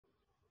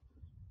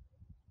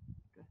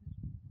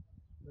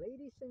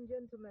Ladies and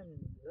gentlemen,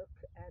 look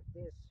at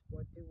this.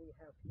 What do we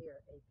have here?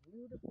 A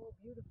beautiful,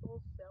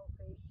 beautiful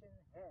salvation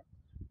head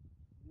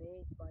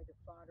made by the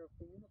Father of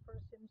the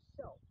universe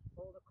himself.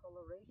 All the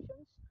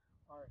colorations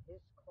are his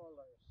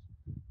colors.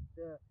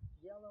 The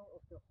yellow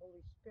of the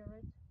Holy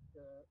Spirit,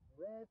 the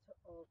red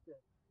of the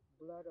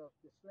blood of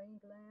the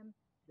slain lamb,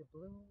 the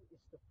blue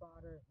is the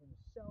Father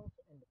himself,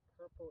 and the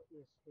purple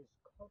is his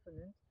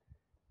covenant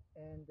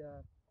and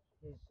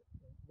his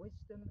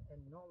wisdom and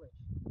knowledge.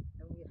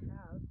 And we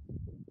have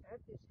at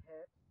this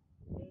head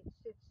a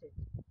tzitzit.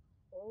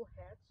 All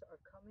hats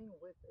are coming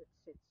with a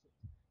tzitzit.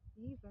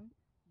 Even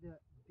the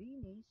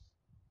beanies,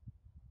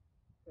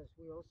 because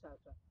we also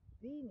have a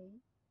beanie.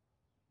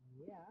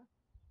 Yeah,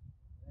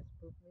 let's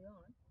put me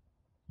on.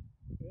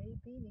 A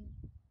beanie.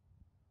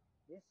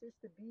 This is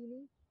the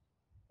beanie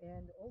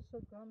and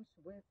also comes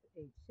with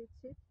a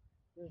tzitzit.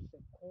 There's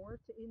a cord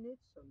in it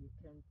so you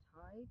can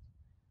tie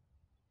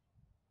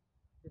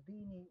the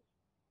beanie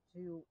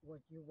to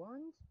what you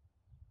want.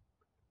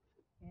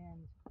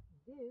 And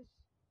this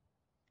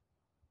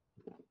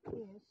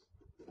is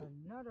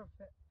another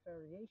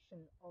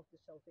variation of the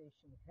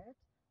salvation hat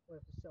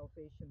with the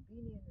salvation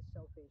beanie and the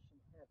salvation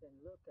hat. And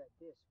look at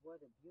this, what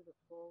a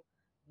beautiful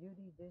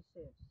beauty this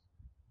is.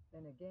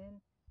 And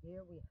again,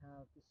 here we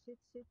have the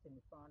tzitzit in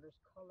the Father's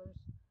colors,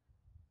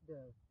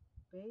 the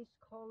base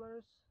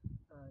colors,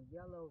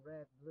 yellow,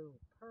 red, blue,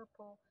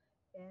 purple,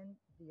 and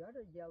the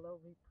other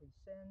yellow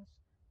represents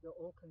the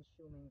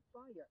all-consuming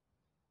fire.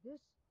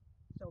 This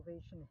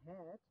salvation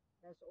hat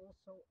has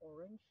also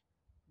orange,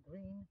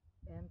 green,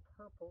 and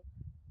purple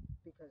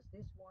because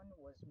this one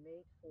was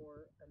made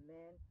for a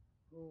man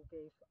who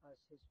gave us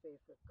his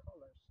favorite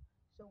colors.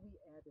 So we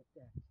added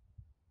that.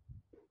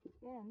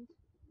 And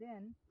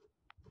then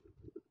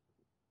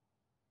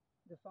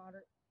the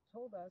Father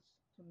told us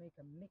to make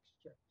a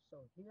mixture.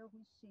 So here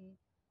we see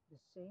the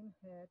same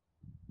head,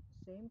 the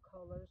same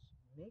colors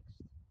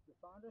mixed, the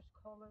Father's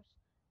colors,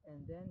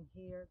 and then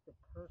here the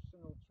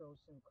personal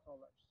chosen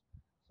colors.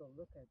 So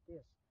look at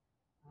this.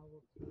 I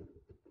will take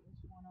this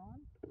one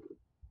on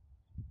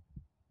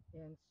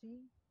and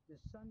see the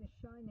sun is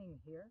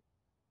shining here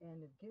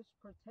and it gives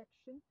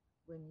protection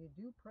when you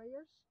do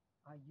prayers.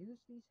 I use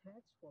these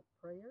hats for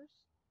prayers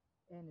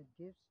and it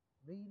gives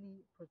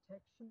really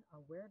protection. I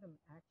wear them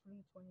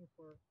actually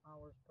 24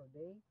 hours per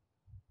day.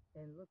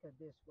 And look at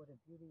this, what a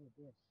beauty it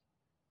is.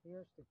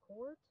 Here's the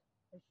cord,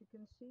 as you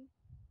can see.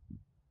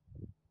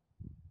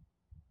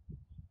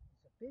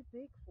 It's a bit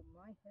big for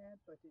my head,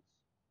 but it's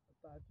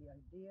about the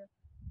idea.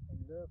 And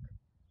look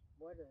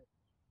what a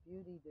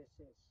beauty this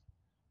is.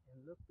 And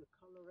look the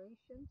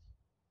colorations.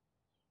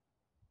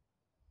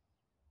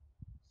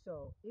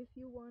 So if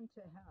you want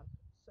to have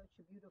such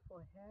a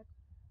beautiful hat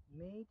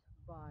made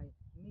by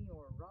me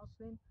or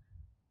Roslyn,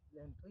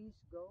 then please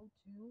go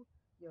to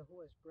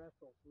Yahuwah's Breath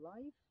of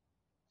Life,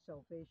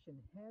 Salvation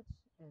Hats,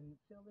 and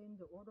fill in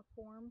the order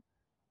form.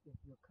 If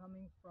you're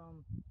coming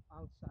from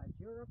outside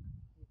Europe,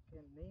 you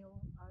can mail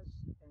us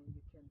and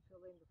you can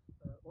fill in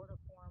the order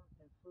form,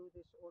 and through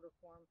this order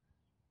form,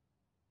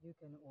 you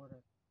can order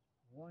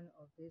one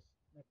of these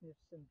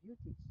magnificent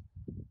beauties.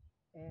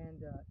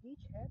 And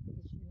each hat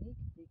is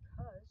unique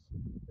because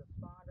the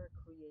Father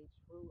creates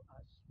through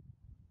us.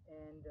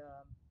 And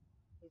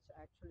it's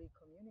actually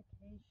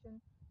communication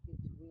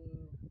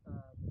between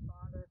the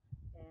Father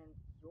and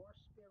your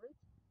spirit.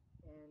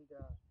 And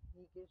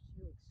He gives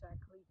you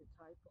exactly the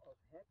type of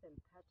hat and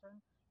pattern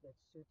that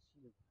suits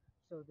you.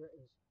 So there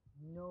is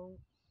no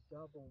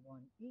double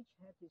one. Each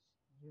hat is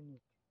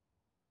unique.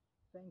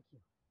 Thank you.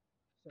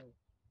 So